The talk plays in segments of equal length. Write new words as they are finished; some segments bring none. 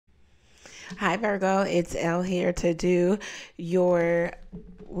Hi, Virgo. It's Elle here to do your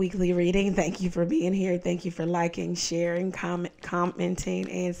weekly reading. Thank you for being here. Thank you for liking, sharing, commenting,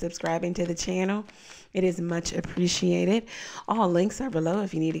 and subscribing to the channel. It is much appreciated. All links are below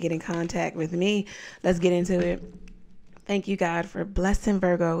if you need to get in contact with me. Let's get into it. Thank you, God, for blessing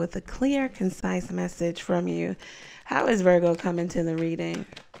Virgo with a clear, concise message from you. How is Virgo coming to the reading?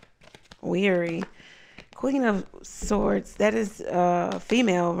 Weary. Queen of Swords. That is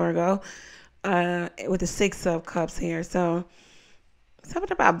female Virgo. With the Six of Cups here. So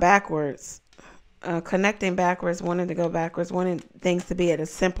something about backwards, connecting backwards, wanting to go backwards, wanting things to be at a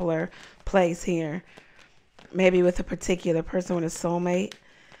simpler place here. Maybe with a particular person, with a soulmate.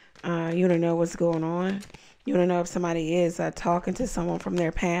 You don't know what's going on. You want to know if somebody is talking to someone from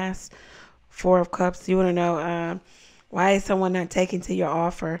their past. Four of Cups. You want to know why is someone not taking to your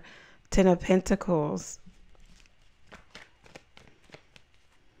offer. Ten of Pentacles.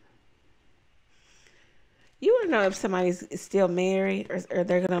 You want to know if somebody's still married or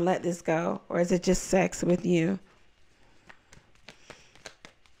they're going to let this go. Or is it just sex with you?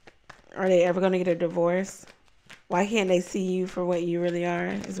 Are they ever going to get a divorce? Why can't they see you for what you really are,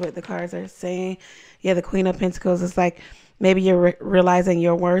 is what the cards are saying. Yeah, the Queen of Pentacles is like maybe you're realizing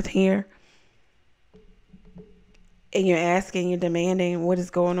your worth here. And you're asking, you're demanding what is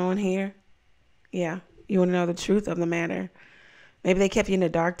going on here. Yeah, you want to know the truth of the matter. Maybe they kept you in the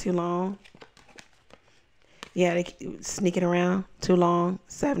dark too long. Yeah, they sneaking around too long.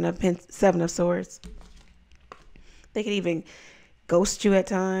 Seven of Swords. They could even ghost you at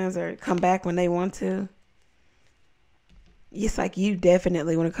times or come back when they want to. It's like you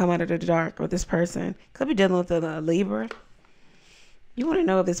definitely want to come out of the dark with this person. Could be dealing with a Libra. You want to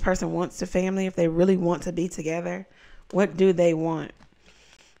know if this person wants the family, if they really want to be together. What do they want?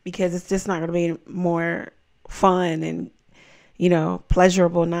 Because it's just not going to be more fun and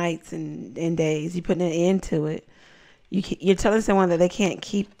pleasurable nights and days. You're putting an end to it. You're telling someone that they can't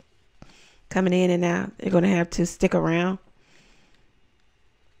keep coming in and out. They're going to have to stick around.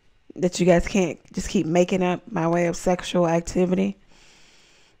 That you guys can't just keep making up by way of sexual activity.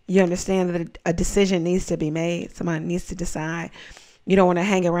 You understand that a decision needs to be made. Somebody needs to decide. You don't want to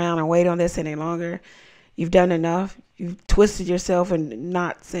hang around and wait on this any longer. You've done enough. You've twisted yourself in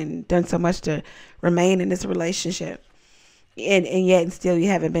knots and done so much to remain in this relationship. And yet still you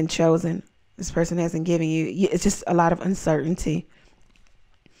haven't been chosen. This person hasn't given you. It's just a lot of uncertainty.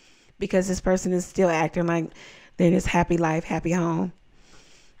 Because this person is still acting like they're in this happy life, happy home.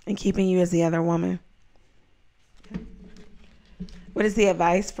 And keeping you as the other woman. What is the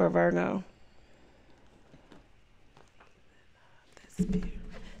advice for Virgo?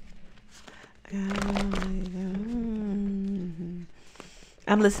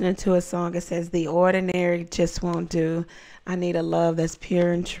 I'm listening to a song. It says, the ordinary just won't do. I need a love that's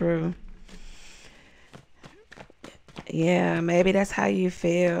pure and true. Yeah, maybe that's how you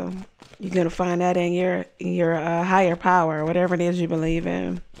feel. You're going to find that in your higher power, whatever it is you believe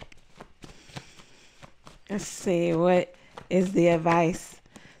in. Let's see, what is the advice?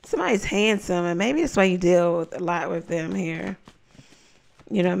 Somebody's handsome, and maybe that's why you deal with a lot with them here.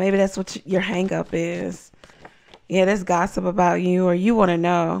 Maybe that's what your hang up is. Yeah, there's gossip about you, or you want to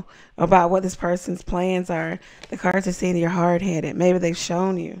know about what this person's plans are. The cards are saying you're hard-headed. Maybe they've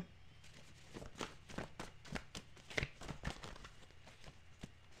shown you.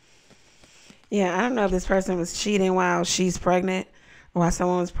 Yeah, I don't know if this person was cheating while she's pregnant or while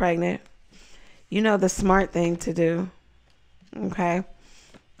someone was pregnant. The smart thing to do. Okay?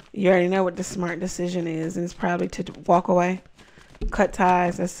 You already know what the smart decision is, and it's probably to walk away. Cut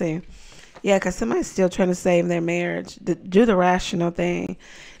ties. Let's see. Yeah, because somebody's still trying to save their marriage. Do the rational thing.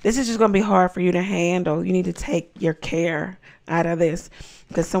 This is just going to be hard for you to handle. You need to take your care out of this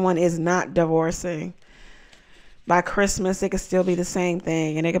because someone is not divorcing. By Christmas, it could still be the same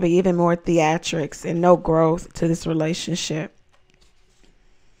thing, and it could be even more theatrics and no growth to this relationship.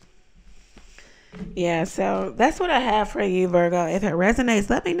 Yeah, so that's what I have for you, Virgo. If it resonates,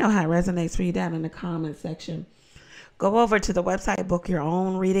 let me know how it resonates for you down in the comment section. Go over to the website, book your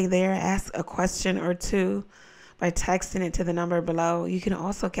own reading there. Ask a question or two by texting it to the number below. You can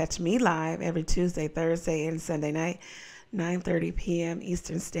also catch me live every Tuesday, Thursday, and Sunday night, 9:30 p.m.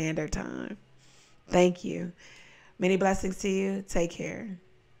 Eastern Standard Time. Thank you. Many blessings to you. Take care.